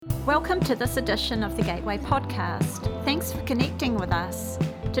Welcome to this edition of the Gateway Podcast. Thanks for connecting with us.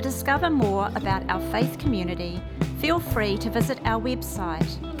 To discover more about our faith community, feel free to visit our website,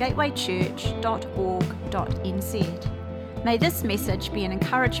 gatewaychurch.org.nz. May this message be an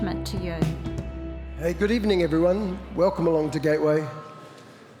encouragement to you. Hey, good evening, everyone. Welcome along to Gateway.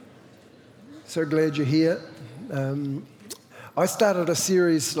 So glad you're here. I started a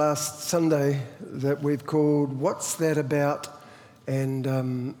series last Sunday that we've called What's That About?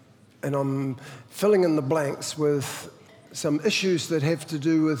 And I'm filling in the blanks with some issues that have to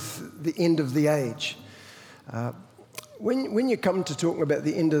do with the end of the age. When you come to talking about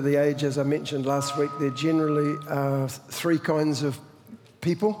the end of the age, as I mentioned last week, there generally are three kinds of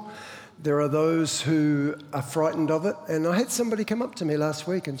people. There are those who are frightened of it. And I had somebody come up to me last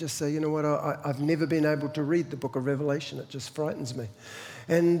week and just say, you know what, I've never been able to read the book of Revelation. It just frightens me.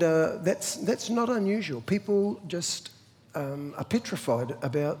 And that's not unusual. People just are petrified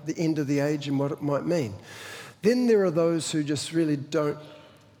about the end of the age and what it might mean. Then there are those who just really don't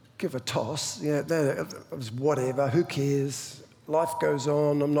give a toss. You know, whatever, who cares? Life goes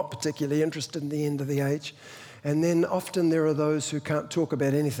on. I'm not particularly interested in the end of the age. And then often there are those who can't talk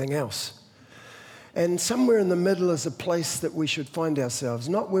about anything else. And somewhere in the middle is a place that we should find ourselves.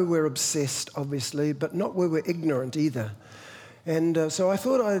 Not where we're obsessed, obviously, but not where we're ignorant either. And so I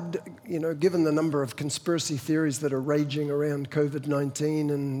thought given the number of conspiracy theories that are raging around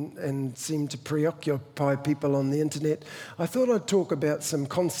COVID-19 and seem to preoccupy people on the internet, I thought I'd talk about some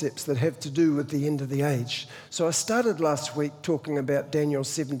concepts that have to do with the end of the age. So I started last week talking about Daniel's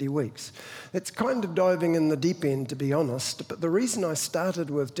 70 weeks. It's kind of diving in the deep end, to be honest, but the reason I started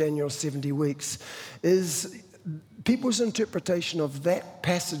with Daniel's 70 weeks is people's interpretation of that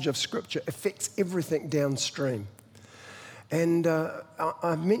passage of Scripture affects everything downstream. And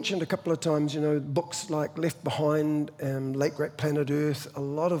I've mentioned a couple of times, books like Left Behind and Late Great Planet Earth, a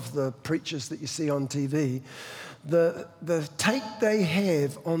lot of the preachers that you see on TV, the take they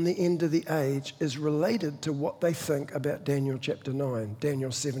have on the end of the age is related to what they think about Daniel chapter 9,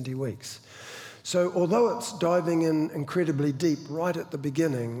 Daniel's 70 weeks. So although it's diving in incredibly deep right at the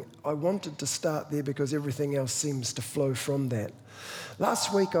beginning, I wanted to start there because everything else seems to flow from that.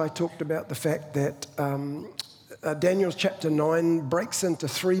 Last week I talked about the fact that Daniel chapter 9 breaks into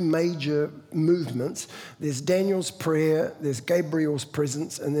three major movements. There's Daniel's prayer, there's Gabriel's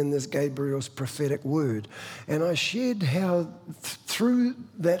presence, and then there's Gabriel's prophetic word. And I shared how through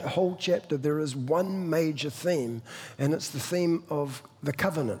that whole chapter there is one major theme, and it's the theme of the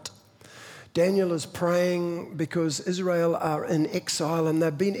covenant. Daniel is praying because Israel are in exile, and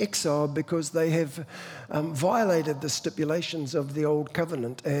they've been exiled because they have violated the stipulations of the old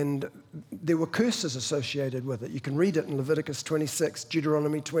covenant, and there were curses associated with it. You can read it in Leviticus 26,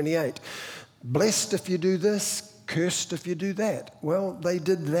 Deuteronomy 28. Blessed if you do this, cursed if you do that. Well, they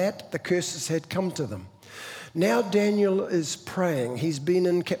did that. The curses had come to them. Now Daniel is praying. He's been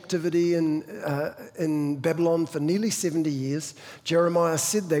in captivity in Babylon for nearly 70 years. Jeremiah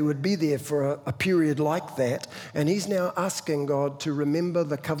said they would be there for a period like that, and he's now asking God to remember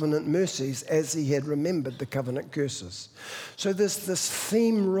the covenant mercies as he had remembered the covenant curses. So there's this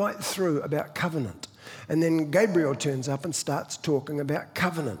theme right through about covenant. And then Gabriel turns up and starts talking about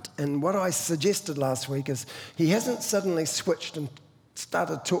covenant. And what I suggested last week is he hasn't suddenly switched and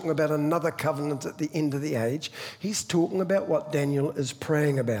started talking about another covenant at the end of the age. He's talking about what Daniel is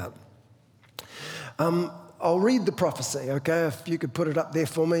praying about. I'll read the prophecy, okay, if you could put it up there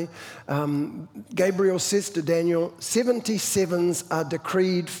for me. Gabriel says to Daniel, 77s are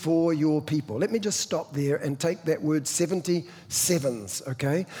decreed for your people. Let me just stop there and take that word 77s,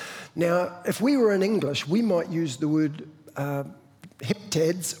 okay? Now, if we were in English, we might use the word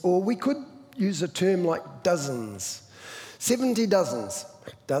heptads, or we could use a term like dozens. 70 dozens.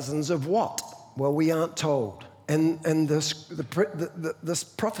 Dozens of what? Well, we aren't told. And this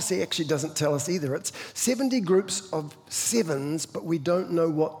prophecy actually doesn't tell us either. It's 70 groups of sevens, but we don't know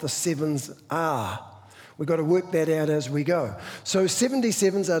what the sevens are. We've got to work that out as we go. So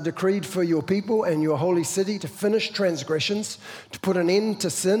 77s are decreed for your people and your holy city to finish transgressions, to put an end to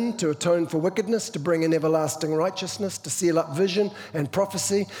sin, to atone for wickedness, to bring in everlasting righteousness, to seal up vision and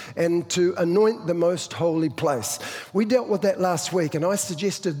prophecy, and to anoint the most holy place. We dealt with that last week, and I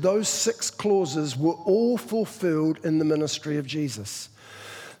suggested those 6 clauses were all fulfilled in the ministry of Jesus.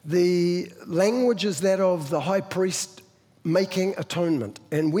 The language is that of the high priest making atonement.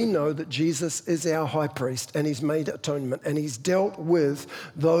 And we know that Jesus is our high priest, and he's made atonement, and he's dealt with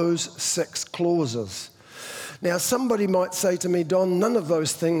those 6 clauses. Now, somebody might say to me, Don, none of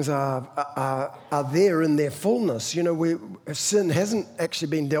those things are there in their fullness. You know, sin hasn't actually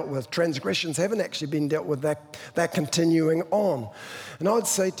been dealt with. Transgressions haven't actually been dealt with. They're continuing on. And I'd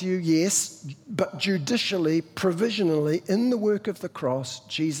say to you, yes, but judicially, provisionally, in the work of the cross,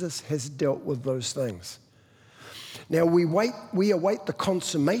 Jesus has dealt with those things. Now, we await the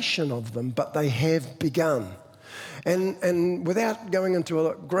consummation of them, but they have begun. And without going into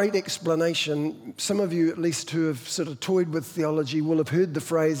a great explanation, some of you, at least who have sort of toyed with theology, will have heard the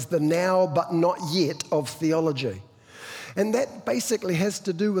phrase, the now but not yet of theology. And that basically has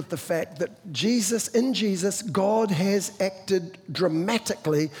to do with the fact that in Jesus, God has acted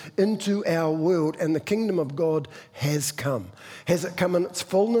dramatically into our world, and the kingdom of God has come. Has it come in its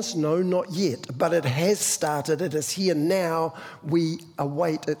fullness? No, not yet. But it has started. It is here now. We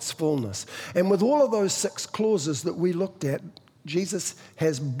await its fullness. And with all of those 6 clauses that we looked at, Jesus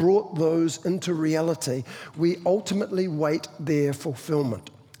has brought those into reality. We ultimately wait their fulfillment.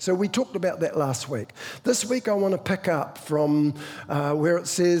 So we talked about that last week. This week I want to pick up from where it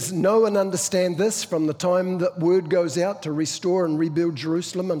says, know and understand this, from the time that word goes out to restore and rebuild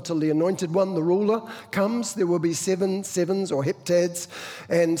Jerusalem until the anointed one, the ruler, comes. There will be 7 sevens or heptads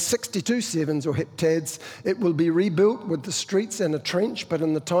and 62 sevens or heptads. It will be rebuilt with the streets and a trench, but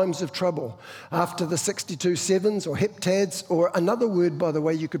in the times of trouble. After the 62 sevens or heptads, or another word, by the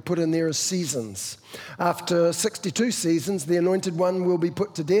way, you could put in there is seasons. After 62 seasons, the anointed one will be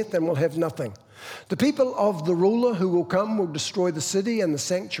put to death and will have nothing. The people of the ruler who will come will destroy the city and the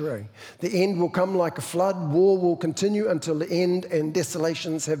sanctuary. The end will come like a flood. War will continue until the end, and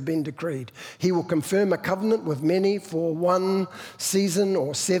desolations have been decreed. He will confirm a covenant with many for 1 season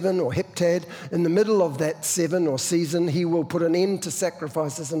or 7 or heptad. In the middle of that 7 or season, he will put an end to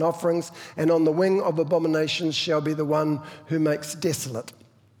sacrifices and offerings, and on the wing of abominations shall be the one who makes desolate,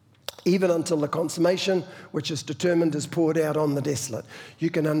 even until the consummation, which is determined, is poured out on the desolate.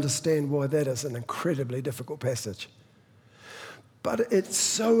 You can understand why that is an incredibly difficult passage. But it's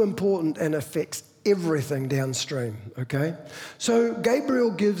so important and affects everything downstream, okay? So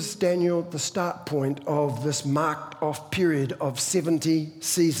Gabriel gives Daniel the start point of this marked off period of 70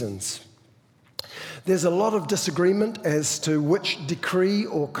 seasons. There's a lot of disagreement as to which decree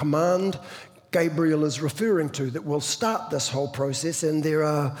or command Gabriel is referring to that will start this whole process, and there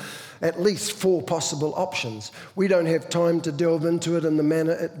are at least 4 possible options. We don't have time to delve into it in the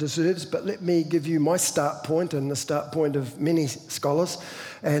manner it deserves, but let me give you my start point and the start point of many scholars.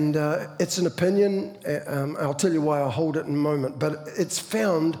 And it's an opinion. I'll tell you why I hold it in a moment, but it's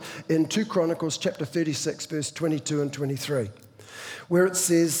found in 2 Chronicles chapter 36, verse 22 and 23. Where it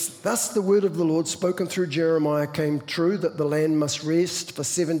says, thus the word of the Lord spoken through Jeremiah came true, that the land must rest for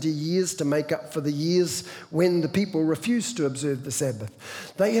 70 years to make up for the years when the people refused to observe the Sabbath.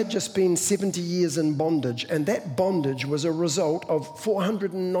 They had just been 70 years in bondage, and that bondage was a result of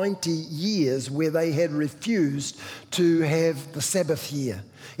 490 years where they had refused to have the Sabbath year.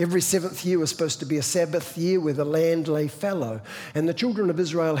 Every 7th year was supposed to be a Sabbath year where the land lay fallow. And the children of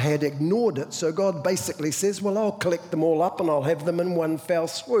Israel had ignored it. So God basically says, well, I'll collect them all up and I'll have them in one fell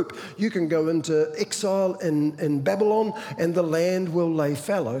swoop. You can go into exile in Babylon and the land will lay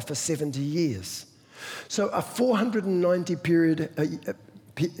fallow for 70 years. So a 490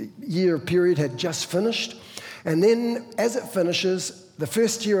 year period had just finished. And then as it finishes, the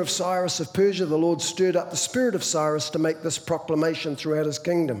first year of Cyrus of Persia, the Lord stirred up the spirit of Cyrus to make this proclamation throughout his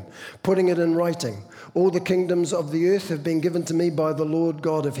kingdom, putting it in writing. All the kingdoms of the earth have been given to me by the Lord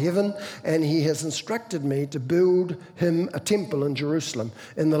God of heaven, and he has instructed me to build him a temple in Jerusalem,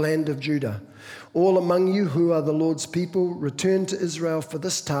 in the land of Judah. All among you who are the Lord's people, return to Israel for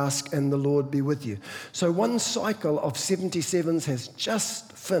this task, and the Lord be with you. So one cycle of 77s has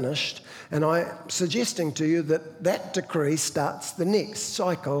just finished, and I'm suggesting to you that that decree starts the next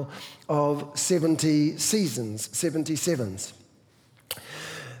cycle of 70 seasons, 77s.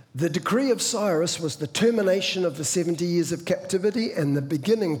 The decree of Cyrus was the termination of the 70 years of captivity and the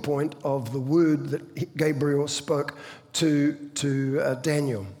beginning point of the word that Gabriel spoke to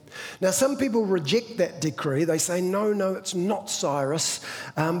Daniel. Now, some people reject that decree. They say, no, it's not Cyrus,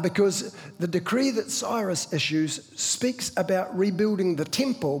 because the decree that Cyrus issues speaks about rebuilding the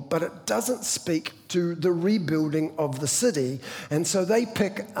temple, but it doesn't speak to the rebuilding of the city. And so they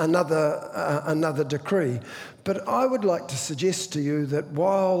pick another decree. But I would like to suggest to you that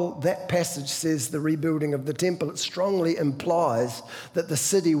while that passage says the rebuilding of the temple, it strongly implies that the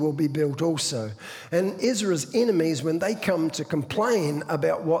city will be built also. And Ezra's enemies, when they come to complain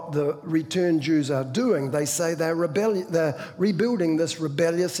about what the returned Jews are doing, they say they're rebuilding this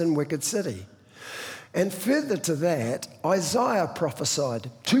rebellious and wicked city. And further to that, Isaiah prophesied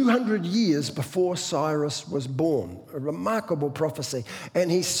 200 years before Cyrus was born, a remarkable prophecy.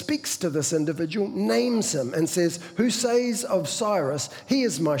 And he speaks to this individual, names him, and says, who says of Cyrus, he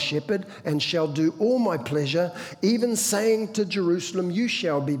is my shepherd and shall do all my pleasure, even saying to Jerusalem, you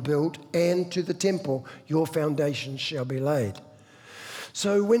shall be built, and to the temple, your foundations shall be laid.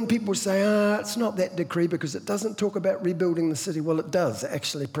 So when people say, it's not that decree because it doesn't talk about rebuilding the city, well, it does,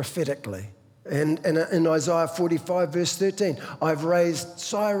 actually, prophetically. And in Isaiah 45, verse 13, I've raised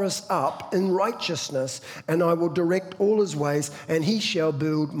Cyrus up in righteousness, and I will direct all his ways, and he shall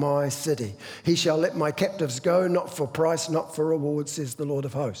build my city. He shall let my captives go, not for price, not for reward, says the Lord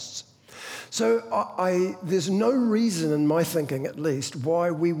of hosts. So there's no reason, in my thinking at least,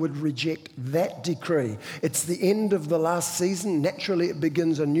 why we would reject that decree. It's the end of the last season. Naturally, it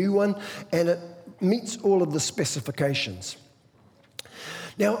begins a new one, and it meets all of the specifications.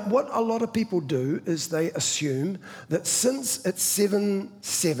 Now, what a lot of people do is they assume that since it's 7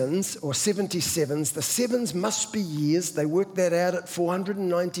 sevens or 77s, the sevens must be years. They work that out at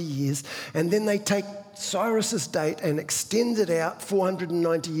 490 years, and then they take Cyrus's date and extend it out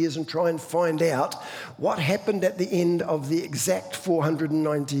 490 years and try and find out what happened at the end of the exact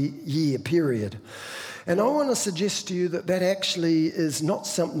 490-year period. And I want to suggest to you that that actually is not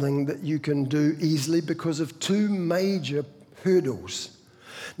something that you can do easily because of two major hurdles.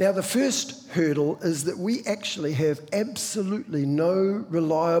 Now, the first hurdle is that we actually have absolutely no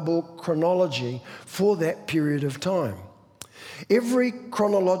reliable chronology for that period of time. Every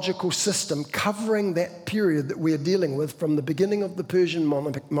chronological system covering that period that we're dealing with from the beginning of the Persian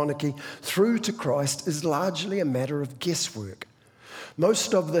monarchy through to Christ is largely a matter of guesswork.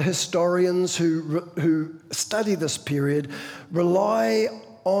 Most of the historians who study this period rely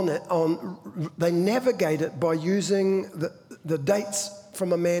on it, they navigate it by using the dates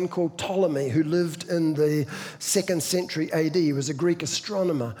from a man called Ptolemy who lived in the 2nd century AD. He was a Greek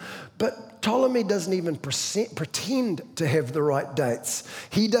astronomer. But Ptolemy doesn't even pretend to have the right dates.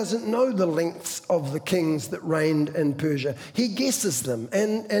 He doesn't know the lengths of the kings that reigned in Persia. He guesses them,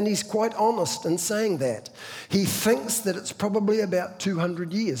 and he's quite honest in saying that. He thinks that it's probably about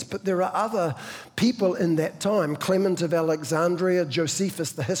 200 years, but there are other people in that time, Clement of Alexandria,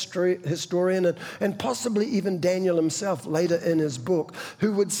 Josephus the historian, and possibly even Daniel himself later in his book,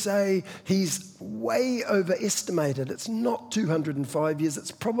 who would say he's way overestimated. It's not 205 years,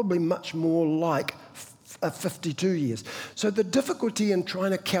 it's probably much more like 52 years. So the difficulty in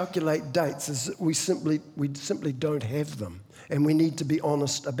trying to calculate dates is that we simply don't have them, and we need to be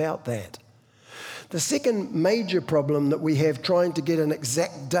honest about that. The second major problem that we have trying to get an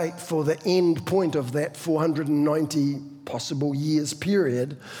exact date for the end point of that 490 possible years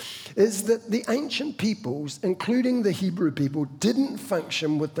period is that the ancient peoples, including the Hebrew people, didn't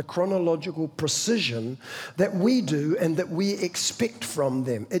function with the chronological precision that we do and that we expect from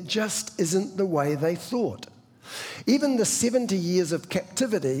them. It just isn't the way they thought. Even the 70 years of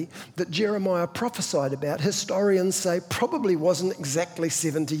captivity that Jeremiah prophesied about, historians say probably wasn't exactly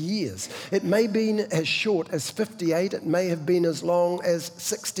 70 years. It may have been as short as 58, it may have been as long as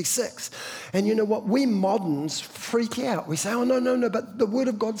 66. And you know what? We moderns freak out. We say, no, but the Word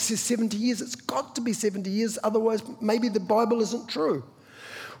of God says 70 years. It's got to be 70 years, otherwise maybe the Bible isn't true.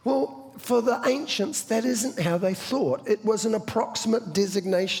 Well, for the ancients, that isn't how they thought. It was an approximate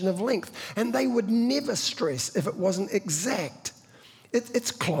designation of length, and they would never stress if it wasn't exact.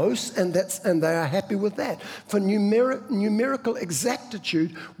 It's close, and they are happy with that. For numerical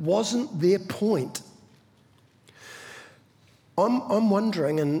exactitude wasn't their point. I'm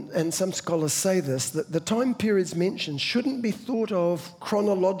wondering, and some scholars say this, that the time periods mentioned shouldn't be thought of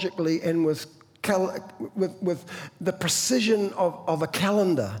chronologically and with the precision of a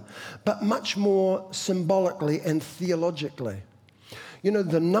calendar, but much more symbolically and theologically. You know,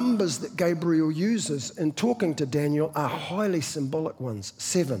 the numbers that Gabriel uses in talking to Daniel are highly symbolic ones.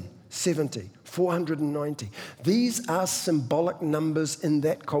 7, 70, 490. These are symbolic numbers in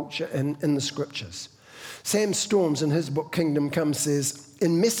that culture and in the scriptures. Sam Storms, in his book Kingdom Come, says,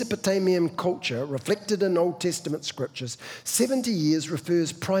 in Mesopotamian culture, reflected in Old Testament scriptures, 70 years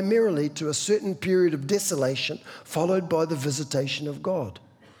refers primarily to a certain period of desolation followed by the visitation of God.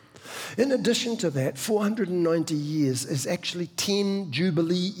 In addition to that, 490 years is actually 10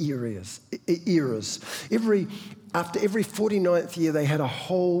 Jubilee eras. After every 49th year, they had a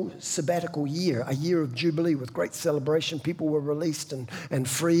whole sabbatical year, a year of Jubilee with great celebration. People were released and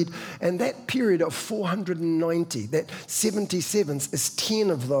freed. And that period of 490, that 77s, is 10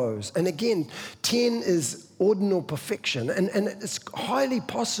 of those. And again, 10 is ordinal perfection. And it's highly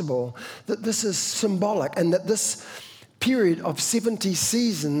possible that this is symbolic and that this period of 70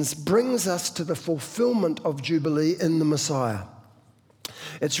 seasons brings us to the fulfillment of Jubilee in the Messiah.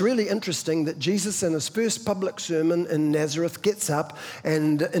 It's really interesting that Jesus, in his first public sermon in Nazareth, gets up,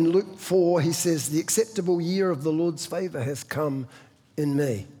 and in Luke 4, he says, "The acceptable year of the Lord's favor has come in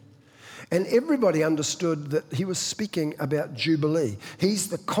me." And everybody understood that he was speaking about Jubilee. He's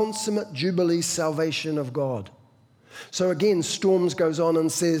the consummate Jubilee salvation of God. So again, Storms goes on and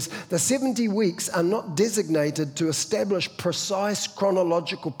says, the 70 weeks are not designated to establish precise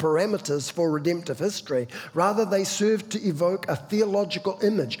chronological parameters for redemptive history. Rather, they serve to evoke a theological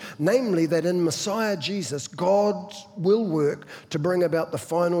image, namely that in Messiah Jesus, God will work to bring about the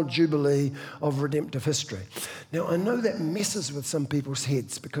final Jubilee of redemptive history. Now, I know that messes with some people's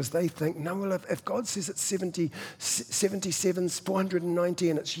heads because they think, no, well, if God says it's 77, 490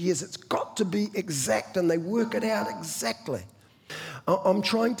 and it's years, it's got to be exact, and they work it out exactly. I'm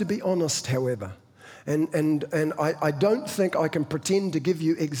trying to be honest, however, and I don't think I can pretend to give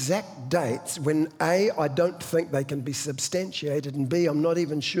you exact dates when A, I don't think they can be substantiated, and B, I'm not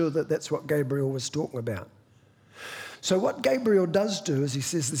even sure that that's what Gabriel was talking about. So what Gabriel does do is he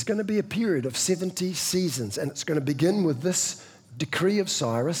says there's going to be a period of 70 seasons, and it's going to begin with this decree of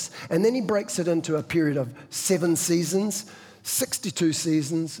Cyrus, and then he breaks it into a period of 7 seasons, 62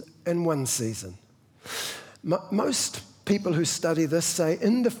 seasons, and 1 season. Most people who study this say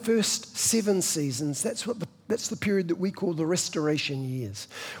in the first 7 seasons, that's the period that we call the restoration years,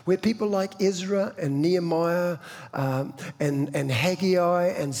 where people like Ezra and Nehemiah and Haggai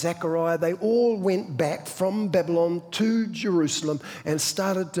and Zechariah, they all went back from Babylon to Jerusalem and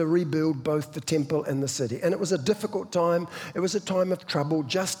started to rebuild both the temple and the city. And it was a difficult time. It was a time of trouble,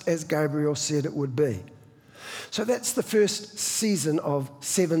 just as Gabriel said it would be. So that's the first season of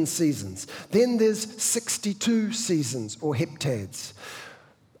 7 seasons. Then there's 62 seasons, or heptads.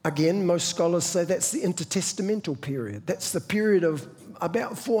 Again, most scholars say that's the intertestamental period. That's the period of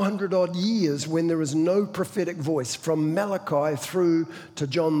about 400 odd years when there is no prophetic voice, from Malachi through to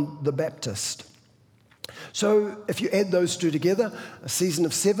John the Baptist. So if you add those two together, a season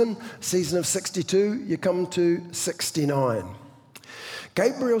of 7, a season of 62, you come to 69.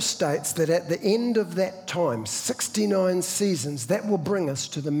 Gabriel states that at the end of that time, 69 seasons, that will bring us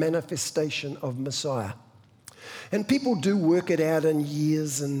to the manifestation of Messiah. And people do work it out in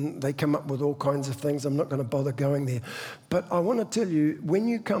years, and they come up with all kinds of things. I'm not going to bother going there. But I want to tell you, when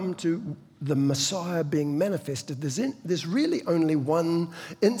you come to the Messiah being manifested, there's really only one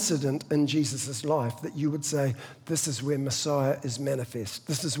incident in Jesus' life that you would say, this is where Messiah is manifest.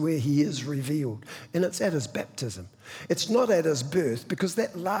 This is where he is revealed. And it's at his baptism. It's not at his birth, because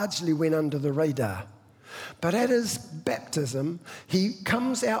that largely went under the radar. But at his baptism, he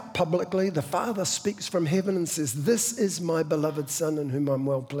comes out publicly. The Father speaks from heaven and says, "This is my beloved Son in whom I'm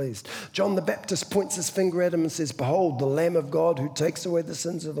well pleased." John the Baptist points his finger at him and says, "Behold, the Lamb of God who takes away the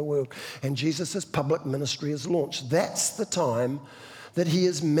sins of the world." And Jesus' public ministry is launched. That's the time that he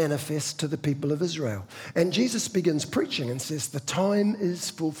is manifest to the people of Israel. And Jesus begins preaching and says, the time is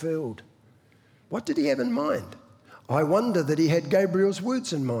fulfilled. What did he have in mind? I wonder that he had Gabriel's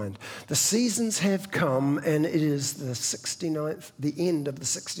words in mind. The seasons have come, and it is the end of the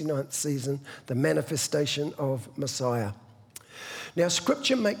 69th season, the manifestation of Messiah. Now,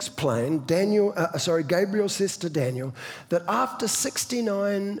 Scripture makes plain, Gabriel says to Daniel, that after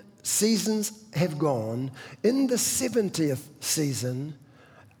 69 seasons have gone, in the 70th season,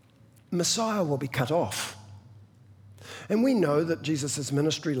 Messiah will be cut off. And we know that Jesus'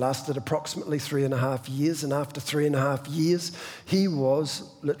 ministry lasted approximately 3.5 years, and after 3.5 years, he was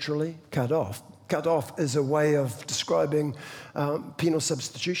literally cut off. Cut off is a way of describing penal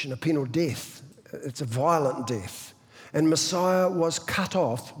substitution, a penal death. It's a violent death. And Messiah was cut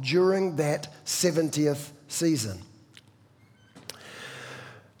off during that 70th season.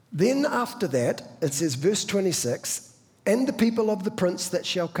 Then after that, it says, verse 26, "And the people of the prince that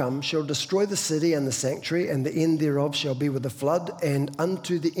shall come shall destroy the city and the sanctuary, and the end thereof shall be with a flood, and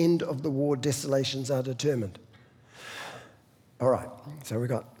unto the end of the war desolations are determined." All right, so we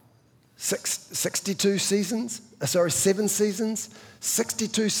got 7 seasons.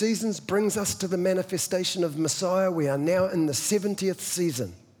 62 seasons brings us to the manifestation of Messiah. We are now in the 70th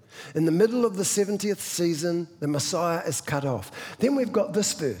season. In the middle of the 70th season, the Messiah is cut off. Then we've got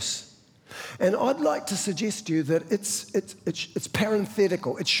this verse. And I'd like to suggest to you that it's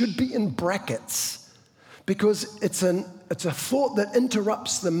parenthetical. It should be in brackets, because it's a thought that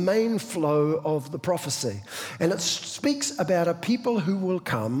interrupts the main flow of the prophecy. And it speaks about a people who will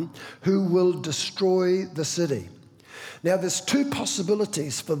come, who will destroy the city. Now, there's 2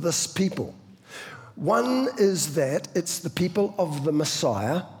 possibilities for this people. One is that it's the people of the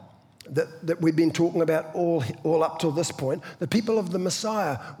Messiah. that we've been talking about all up till this point, the people of the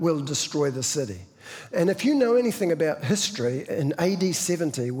Messiah will destroy the city. And if you know anything about history, in AD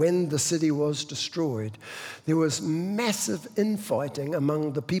 70, when the city was destroyed, there was massive infighting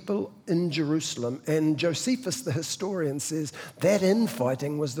among the people in Jerusalem. And Josephus, the historian, says that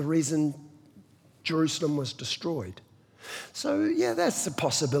infighting was the reason Jerusalem was destroyed. So, yeah, that's a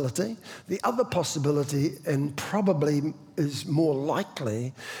possibility. The other possibility, and probably is more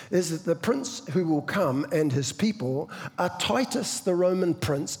likely, is that the prince who will come and his people are Titus, the Roman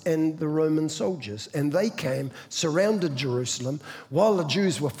prince, and the Roman soldiers. And they came, surrounded Jerusalem. While the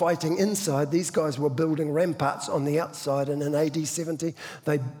Jews were fighting inside, these guys were building ramparts on the outside. And in AD 70,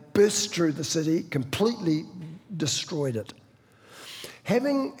 they burst through the city, completely destroyed it.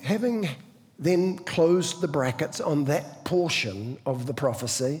 Having then closed the brackets on that portion of the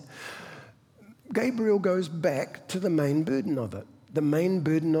prophecy, Gabriel goes back to the main burden of it. The main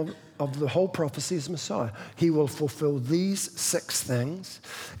burden of the whole prophecy is Messiah. He will fulfill these 6 things,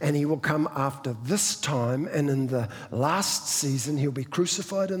 and he will come after this time, and in the last season, he'll be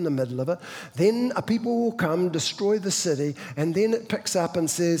crucified in the middle of it. Then a people will come, destroy the city, and then it picks up and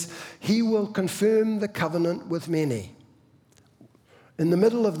says, he will confirm the covenant with many. In the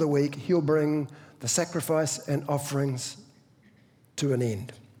middle of the week, he'll bring the sacrifice and offerings to an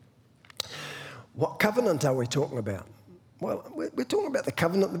end. What covenant are we talking about? Well, we're talking about the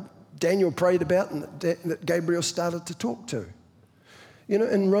covenant that Daniel prayed about and that Gabriel started to talk to. You know,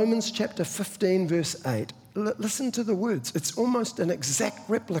 in Romans chapter 15, verse 8, listen to the words. It's almost an exact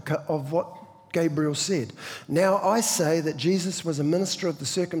replica of what Gabriel said. Now I say that Jesus was a minister of the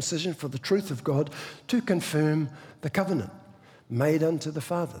circumcision for the truth of God to confirm the covenant made unto the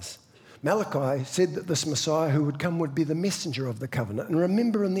fathers. Malachi said that this Messiah who would come would be the messenger of the covenant. And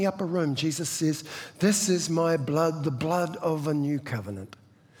remember, in the upper room, Jesus says, this is my blood, the blood of a new covenant.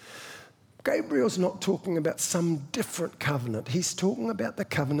 Gabriel's not talking about some different covenant. He's talking about the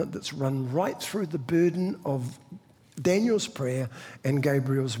covenant that's run right through the burden of Daniel's prayer and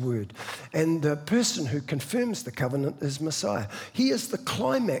Gabriel's word. And the person who confirms the covenant is Messiah. He is the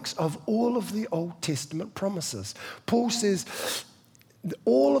climax of all of the Old Testament promises. Paul says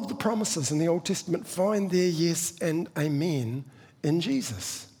all of the promises in the Old Testament find their yes and amen in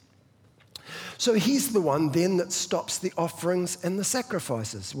Jesus. So he's the one then that stops the offerings and the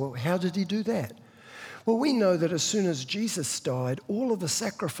sacrifices. Well, how did he do that? Well, we know that as soon as Jesus died, all of the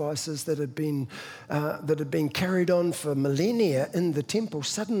sacrifices that had been carried on for millennia in the temple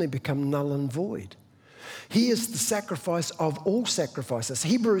suddenly become null and void. He is the sacrifice of all sacrifices.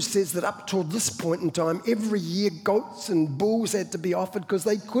 Hebrews says that up till this point in time, every year goats and bulls had to be offered because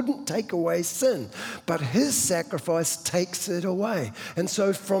they couldn't take away sin. But his sacrifice takes it away. And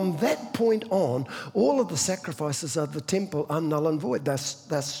so from that point on, all of the sacrifices of the temple are null and void. They're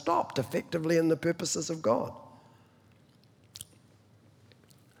stopped effectively in the purposes of God.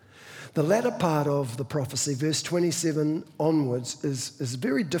 The latter part of the prophecy, verse 27 onwards, is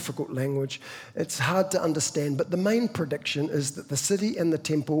very difficult language. It's hard to understand, but the main prediction is that the city and the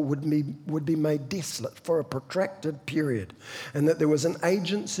temple would be made desolate for a protracted period, and that there was an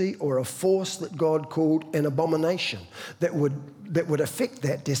agency or a force that God called an abomination that would affect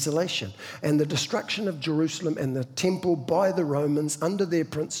that desolation. And the destruction of Jerusalem and the temple by the Romans under their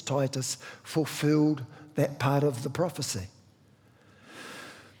prince Titus fulfilled that part of the prophecy.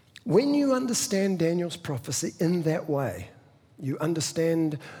 When you understand Daniel's prophecy in that way, you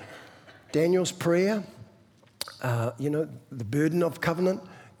understand Daniel's prayer, the burden of covenant,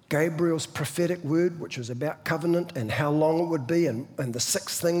 Gabriel's prophetic word, which was about covenant and how long it would be and the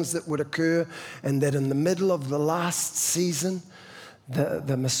 6 things that would occur, and that in the middle of the last season,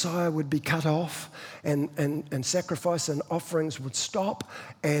 the Messiah would be cut off and sacrifice and offerings would stop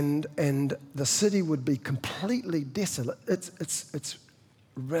and the city would be completely desolate. It's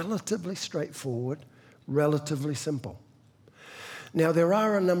relatively straightforward, relatively simple. Now, there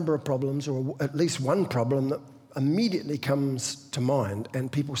are a number of problems, or at least one problem that immediately comes to mind,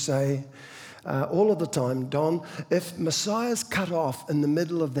 and people say all of the time, Don, if Messiah's cut off in the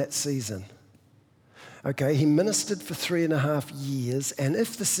middle of that season, okay, he ministered for 3.5 years, and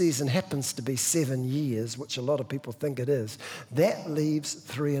if the season happens to be 7 years, which a lot of people think it is, that leaves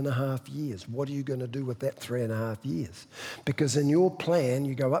 3.5 years. What are you going to do with that 3.5 years? Because in your plan,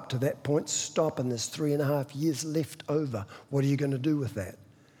 you go up to that point, stop, and there's 3.5 years left over. What are you going to do with that?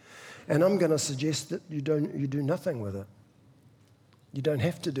 And I'm going to suggest that you do nothing with it. You don't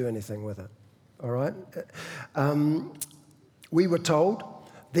have to do anything with it, all right? We were told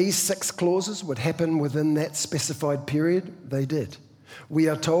these 6 clauses would happen within that specified period. They did. We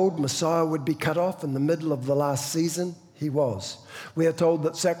are told Messiah would be cut off in the middle of the last season. he was. We are told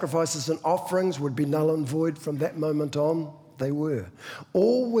that sacrifices and offerings would be null and void from that moment on. They were.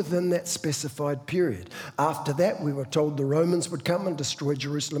 All within that specified period. After that, we were told the Romans would come and destroy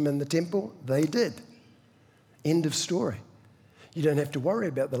Jerusalem and the temple. They did. End of story. You don't have to worry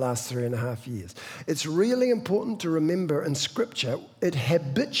about the last 3.5 years. It's really important to remember in Scripture, it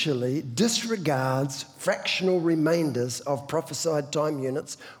habitually disregards fractional remainders of prophesied time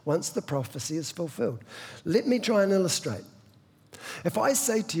units once the prophecy is fulfilled. Let me try and illustrate. If I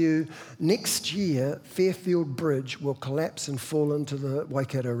say to you, next year, Fairfield Bridge will collapse and fall into the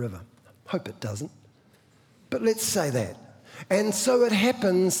Waikato River. Hope it doesn't. But let's say that. And so it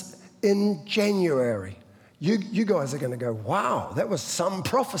happens in January. You guys are going to go, wow, that was some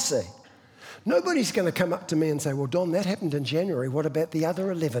prophecy. Nobody's going to come up to me and say, well, Don, that happened in January. What about the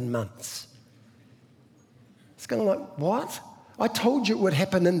other 11 months? It's kind of like, what? I told you it would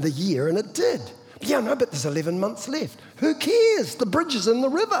happen in the year, and it did. Yeah, no, but there's 11 months left. Who cares? The bridge is in the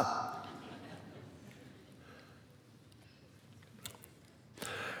river.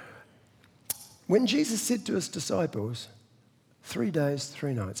 When Jesus said to his disciples, 3 days,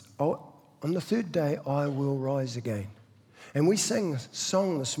 3 nights, on the third day I will rise again. And we sang a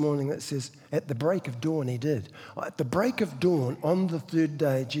song this morning that says, at the break of dawn he did. At the break of dawn, on the third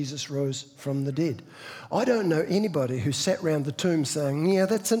day, Jesus rose from the dead. I don't know anybody who sat around the tomb saying, yeah,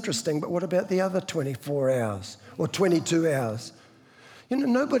 that's interesting, but what about the other 24 hours or 22 hours? You know,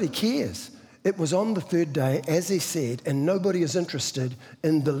 nobody cares. It was on the third day, as he said, and nobody is interested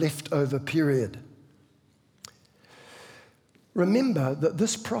in the leftover period. Remember that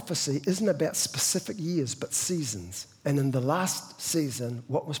this prophecy isn't about specific years, but seasons. And in the last season,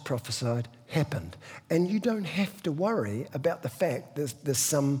 what was prophesied happened. And you don't have to worry about the fact there's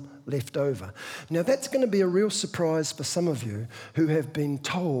some left over. Now, that's going to be a real surprise for some of you who have been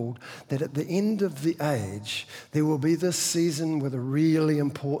told that at the end of the age, there will be this season that'll be really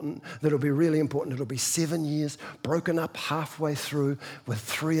important. It'll be 7 years, broken up halfway through with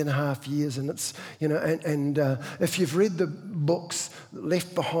 3.5 years. And it's, you know, and if you've read the books,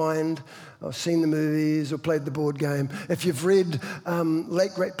 Left Behind, I've seen the movies or played the board game. If you've read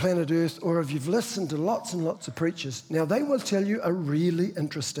Late Great Planet Earth, or if you've listened to lots and lots of preachers, now they will tell you a really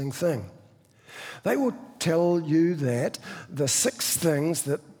interesting thing. They will tell you that the 6 things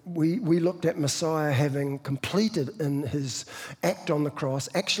that we looked at Messiah having completed in his act on the cross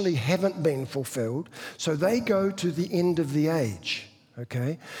actually haven't been fulfilled, so they go to the end of the age.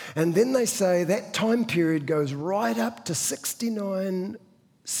 Okay? And then they say that time period goes right up to 69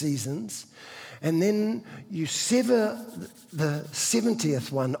 seasons, and then you sever the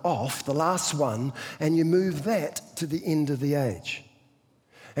 70th one off, the last one, and you move that to the end of the age.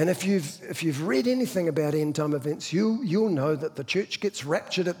 And if you've read anything about end time events, you'll know that the church gets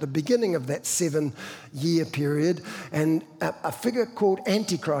raptured at the beginning of that 7-year period, and a figure called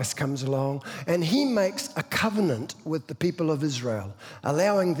Antichrist comes along, and he makes a covenant with the people of Israel,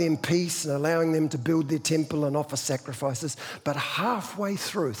 allowing them peace and allowing them to build their temple and offer sacrifices. But halfway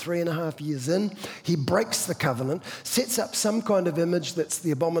through, 3.5 years in, he breaks the covenant, sets up some kind of image that's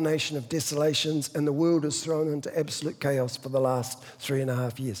the abomination of desolations, and the world is thrown into absolute chaos for the last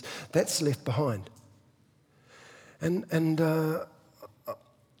 3.5 years. That's left behind. And I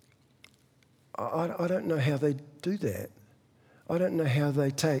don't know how they do that. I don't know how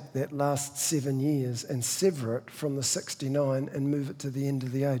they take that last 7 years and sever it from the 69 and move it to the end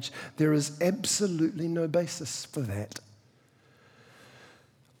of the age. There is absolutely no basis for that.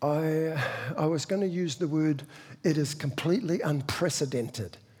 I was going to use the word, it is completely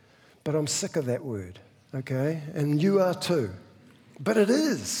unprecedented, but I'm sick of that word, okay? And you are too. But it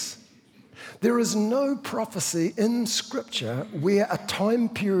is. There is no prophecy in Scripture where a time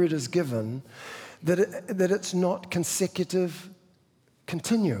period is given that it's not consecutive,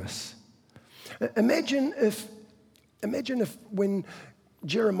 continuous. Imagine if when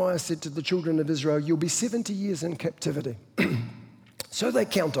Jeremiah said to the children of Israel, you'll be 70 years in captivity. So they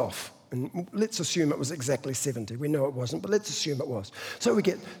count off. And let's assume it was exactly 70. We know it wasn't, but let's assume it was. So we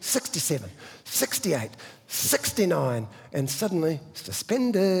get 67, 68, 69, and suddenly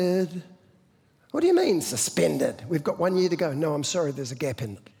suspended. What do you mean suspended? We've got 1 year to go. No, I'm sorry, there's a gap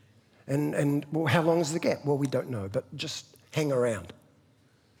in it. And well, how long is the gap? Well, we don't know, but just hang around.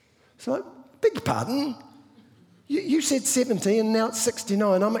 So, beg your pardon, you said 70 and now it's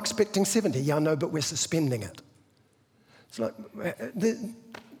 69. I'm expecting 70. Yeah, I know, but we're suspending it. It's like,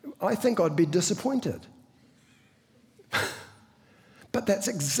 I think I'd be disappointed. But that's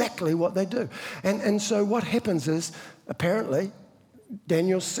exactly what they do. And so what happens is, apparently,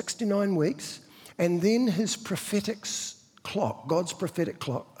 Daniel's 69 weeks, and then his prophetic clock, God's prophetic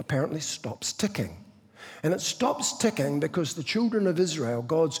clock, apparently stops ticking. And it stops ticking because the children of Israel,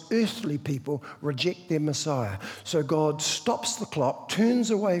 God's earthly people, reject their Messiah. So God stops the clock, turns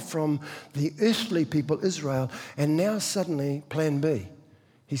away from the earthly people, Israel, and now suddenly, plan B,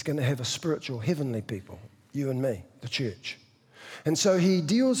 he's going to have a spiritual, heavenly people, you and me, the church. And so he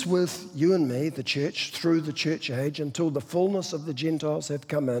deals with you and me, the church, through the church age until the fullness of the Gentiles have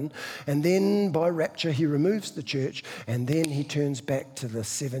come in. And then by rapture, he removes the church. And then he turns back to the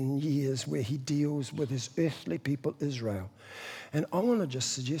 7 years where he deals with his earthly people, Israel. And I want to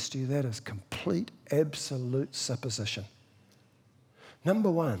just suggest to you that is complete, absolute supposition.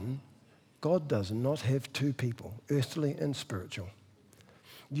 Number one, God does not have two people, earthly and spiritual.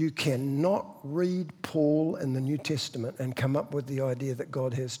 You cannot read Paul in the New Testament and come up with the idea that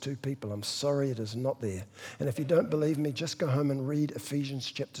God has two people. I'm sorry, it is not there. And if you don't believe me, just go home and read Ephesians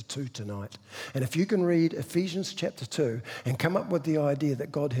chapter 2 tonight. And if you can read Ephesians chapter 2 and come up with the idea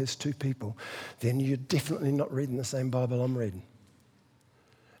that God has two people, then you're definitely not reading the same Bible I'm reading.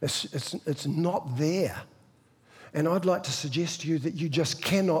 It's not there. And I'd like to suggest to you that you just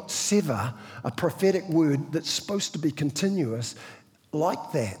cannot sever a prophetic word that's supposed to be continuous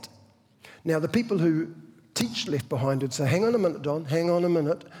like that. Now, the people who teach Left Behind would say, hang on a minute, Don, hang on a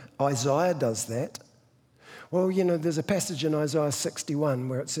minute. Isaiah does that. Well, you know, there's a passage in Isaiah 61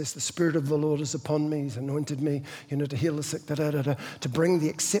 where it says, the Spirit of the Lord is upon me, he's anointed me, to heal the sick, to bring the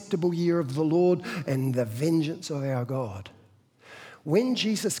acceptable year of the Lord and the vengeance of our God. When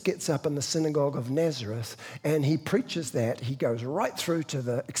Jesus gets up in the synagogue of Nazareth and he preaches that, he goes right through to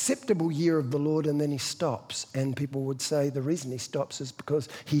the acceptable year of the Lord and then he stops. And people would say the reason he stops is because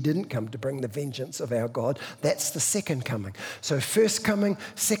he didn't come to bring the vengeance of our God. That's the second coming. So first coming,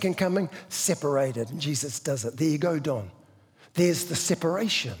 second coming, separated. And Jesus does it. There you go, Don. There's the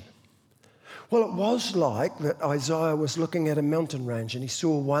separation. Well, it was like that Isaiah was looking at a mountain range and he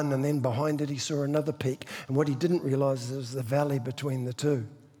saw one and then behind it he saw another peak. And what he didn't realize is the valley between the two.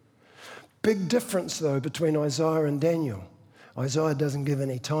 Big difference, though, between Isaiah and Daniel. Isaiah doesn't give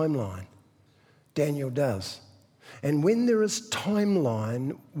any timeline. Daniel does. And when there is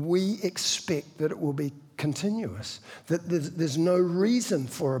timeline, we expect that it will be continuous, that there's no reason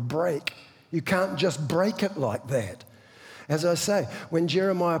for a break. You can't just break it like that. As I say, when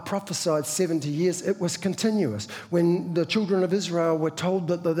Jeremiah prophesied 70 years, it was continuous. When the children of Israel were told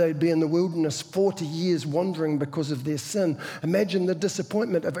that they'd be in the wilderness 40 years wandering because of their sin, imagine the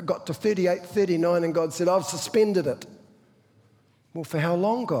disappointment if it got to 38, 39 and God said, I've suspended it. Well, for how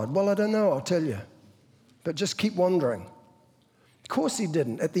long, God? Well, I don't know, I'll tell you. But just keep wandering. Of course he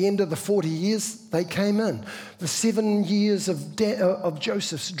didn't. At the end of the 40 years, they came in. The 7 years of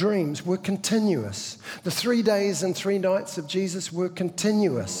Joseph's dreams were continuous. The 3 days and 3 nights of Jesus were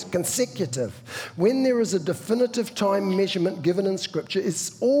continuous, consecutive. When there is a definitive time measurement given in Scripture,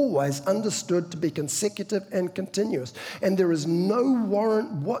 it's always understood to be consecutive and continuous. And there is no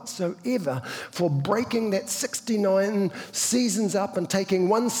warrant whatsoever for breaking that 69 seasons up and taking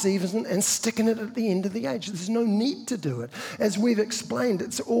one season and sticking it at the end of the age. There's no need to do it. As we've explained,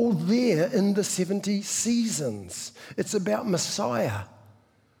 it's all there in the 70 seasons. It's about Messiah.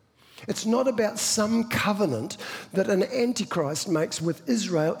 It's not about some covenant that an antichrist makes with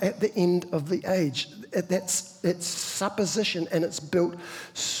Israel at the end of the age. It's supposition, and it's built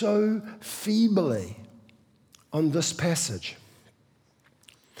so feebly on this passage.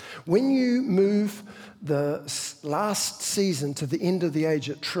 When you move the last season to the end of the age,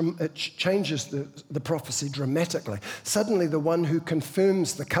 it changes the prophecy dramatically. Suddenly, the one who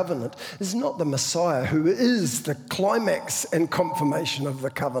confirms the covenant is not the Messiah, who is the climax and confirmation of the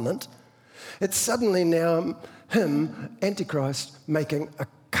covenant. It's suddenly now him, Antichrist, making a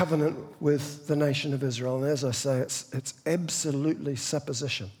covenant with the nation of Israel. And as I say, it's absolutely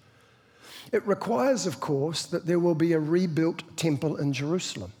supposition. It requires, of course, that there will be a rebuilt temple in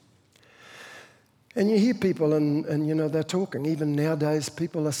Jerusalem. And you hear people, and they're talking. Even nowadays,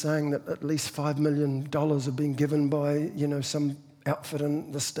 people are saying that at least $5 million are being given by, some outfit in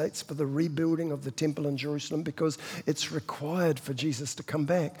the States for the rebuilding of the temple in Jerusalem because it's required for Jesus to come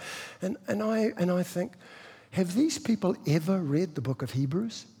back. And I think, have these people ever read the book of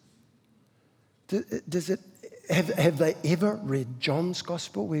Hebrews? Have they ever read John's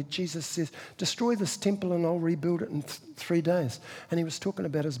gospel where Jesus says, destroy this temple and I'll rebuild it in 3 days? And he was talking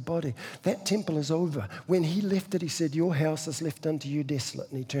about his body. That temple is over. When he left it, he said, your house is left unto you desolate.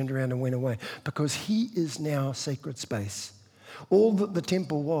 And he turned around and went away because he is now sacred space. All that the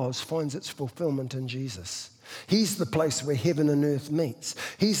temple was finds its fulfillment in Jesus. He's the place where heaven and earth meets.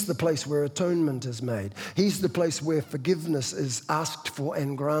 He's the place where atonement is made. He's the place where forgiveness is asked for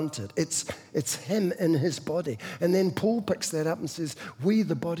and granted. It's him in his body. And then Paul picks that up and says, we,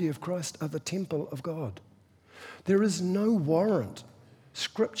 the body of Christ, are the temple of God. There is no warrant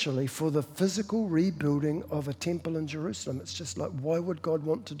scripturally for the physical rebuilding of a temple in Jerusalem. It's just like, why would God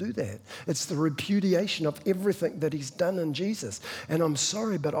want to do that? It's the repudiation of everything that he's done in Jesus. And I'm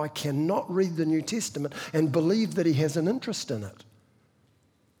sorry, but I cannot read the New Testament and believe that he has an interest in it.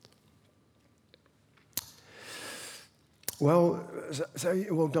 Well,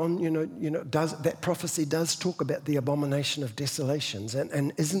 Don, that prophecy does talk about the abomination of desolations.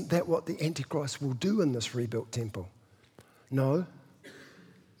 And isn't that what the Antichrist will do in this rebuilt temple? No,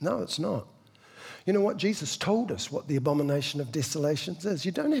 it's not. You know what? Jesus told us what the abomination of desolations is.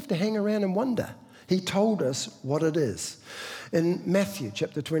 You don't have to hang around and wonder. He told us what it is. In Matthew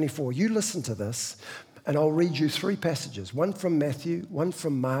chapter 24, you listen to this, and I'll read you 3 passages, one from Matthew, one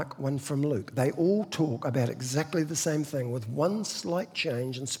from Mark, one from Luke. They all talk about exactly the same thing with one slight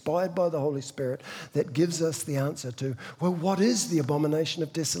change inspired by the Holy Spirit that gives us the answer to, well, what is the abomination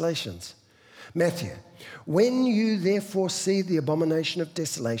of desolations? Matthew, when you therefore see the abomination of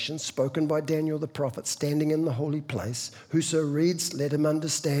desolation spoken by Daniel the prophet standing in the holy place, whoso reads, let him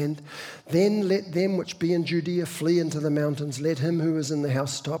understand. Then let them which be in Judea flee into the mountains. Let him who is in the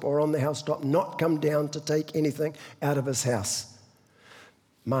housetop or on the housetop not come down to take anything out of his house.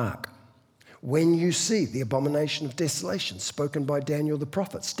 Mark, when you see the abomination of desolation spoken by Daniel the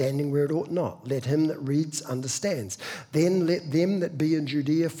prophet standing where it ought not, let him that reads understands. Then let them that be in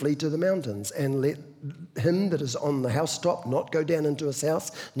Judea flee to the mountains, and let him that is on the housetop not go down into his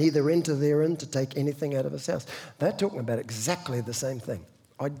house, neither enter therein to take anything out of his house. They're talking about exactly the same thing,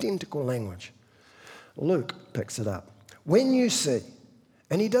 identical language. Luke picks it up. When you see,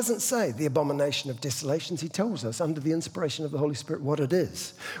 and he doesn't say the abomination of desolations. He tells us under the inspiration of the Holy Spirit what it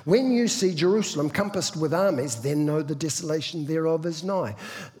is. When you see Jerusalem compassed with armies, then know the desolation thereof is nigh.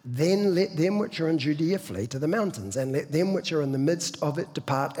 Then let them which are in Judea flee to the mountains, and let them which are in the midst of it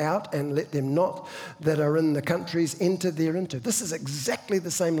depart out, and let them not that are in the countries enter thereinto. This is exactly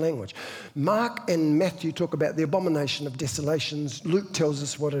the same language. Mark and Matthew talk about the abomination of desolations. Luke tells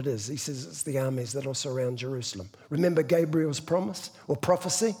us what it is. He says it's the armies that will surround Jerusalem. Remember Gabriel's promise or prophecy?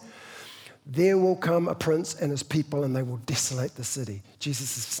 There will come a prince and his people, and they will desolate the city.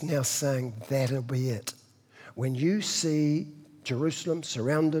 Jesus is now saying that'll be it. When you see Jerusalem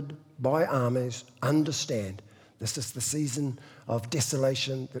surrounded by armies, understand this is the season of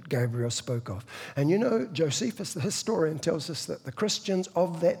desolation that Gabriel spoke of. And you know, Josephus, the historian, tells us that the Christians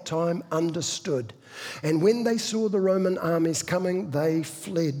of that time understood. And when they saw the Roman armies coming, they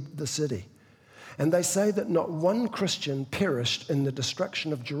fled the city. And they say that not one Christian perished in the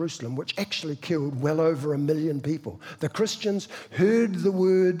destruction of Jerusalem, which actually killed well over 1 million people. The Christians heard the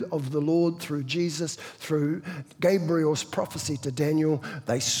word of the Lord through Jesus, through Gabriel's prophecy to Daniel.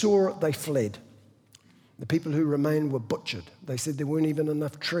 They saw it, they fled. The people who remained were butchered. They said there weren't even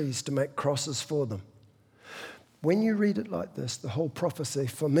enough trees to make crosses for them. When you read it like this, the whole prophecy,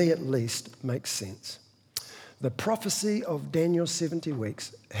 for me at least, makes sense. The prophecy of Daniel's 70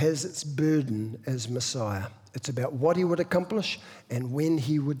 weeks has its burden as Messiah. It's about what he would accomplish and when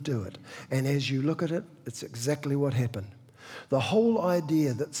he would do it. And as you look at it, it's exactly what happened. The whole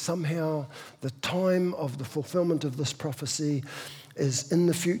idea that somehow the time of the fulfillment of this prophecy is in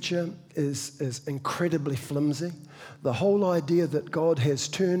the future is incredibly flimsy. The whole idea that God has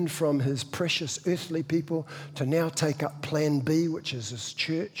turned from his precious earthly people to now take up plan B, which is his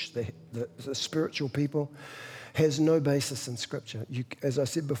church, the spiritual people, has no basis in Scripture. As I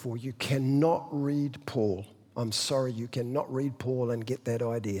said before, you cannot read Paul. I'm sorry, you cannot read Paul and get that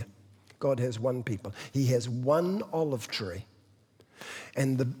idea. God has one people. He has one olive tree.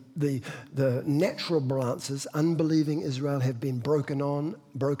 And the natural branches, unbelieving Israel, have been broken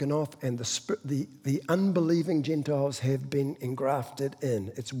off, and the unbelieving Gentiles have been engrafted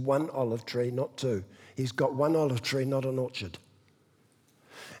in. It's one olive tree, not two. He's got one olive tree, not an orchard.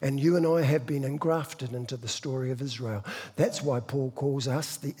 And you and I have been engrafted into the story of Israel. That's why Paul calls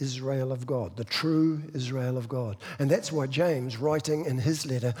us the Israel of God, the true Israel of God. And that's why James, writing in his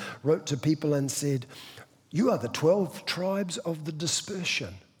letter, wrote to people and said, you are the 12 tribes of the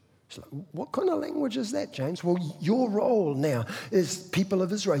dispersion. It's like, what kind of language is that, James? Well, your role now is people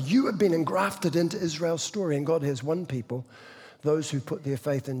of Israel. You have been engrafted into Israel's story, and God has one people, those who put their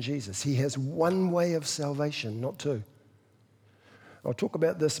faith in Jesus. He has one way of salvation, not two. I'll talk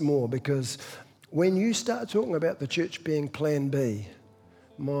about this more because when you start talking about the church being plan B,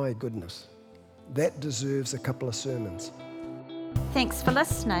 my goodness, that deserves a couple of sermons. Thanks for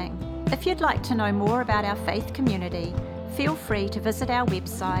listening. If you'd like to know more about our faith community, feel free to visit our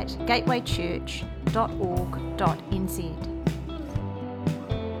website gatewaychurch.org.nz.